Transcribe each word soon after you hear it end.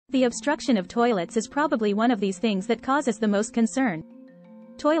The obstruction of toilets is probably one of these things that causes the most concern.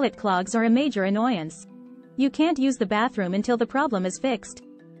 Toilet clogs are a major annoyance. You can't use the bathroom until the problem is fixed.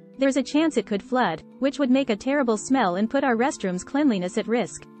 There's a chance it could flood, which would make a terrible smell and put our restrooms' cleanliness at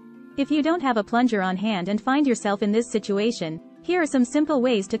risk. If you don't have a plunger on hand and find yourself in this situation, here are some simple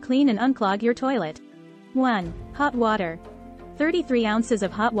ways to clean and unclog your toilet. 1. Hot water. 33 ounces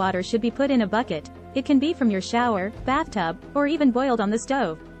of hot water should be put in a bucket. It can be from your shower, bathtub, or even boiled on the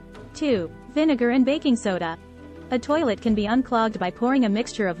stove. 2. Vinegar and baking soda. A toilet can be unclogged by pouring a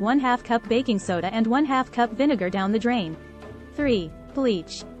mixture of 1/2 cup baking soda and 1/2 cup vinegar down the drain. 3.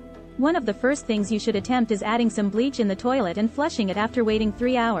 Bleach. One of the first things you should attempt is adding some bleach in the toilet and flushing it after waiting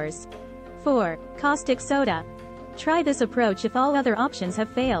 3 hours. 4. Caustic soda. Try this approach if all other options have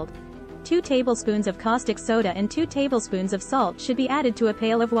failed. 2 tablespoons of caustic soda and 2 tablespoons of salt should be added to a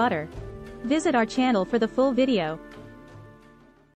pail of water. Visit our channel for the full video.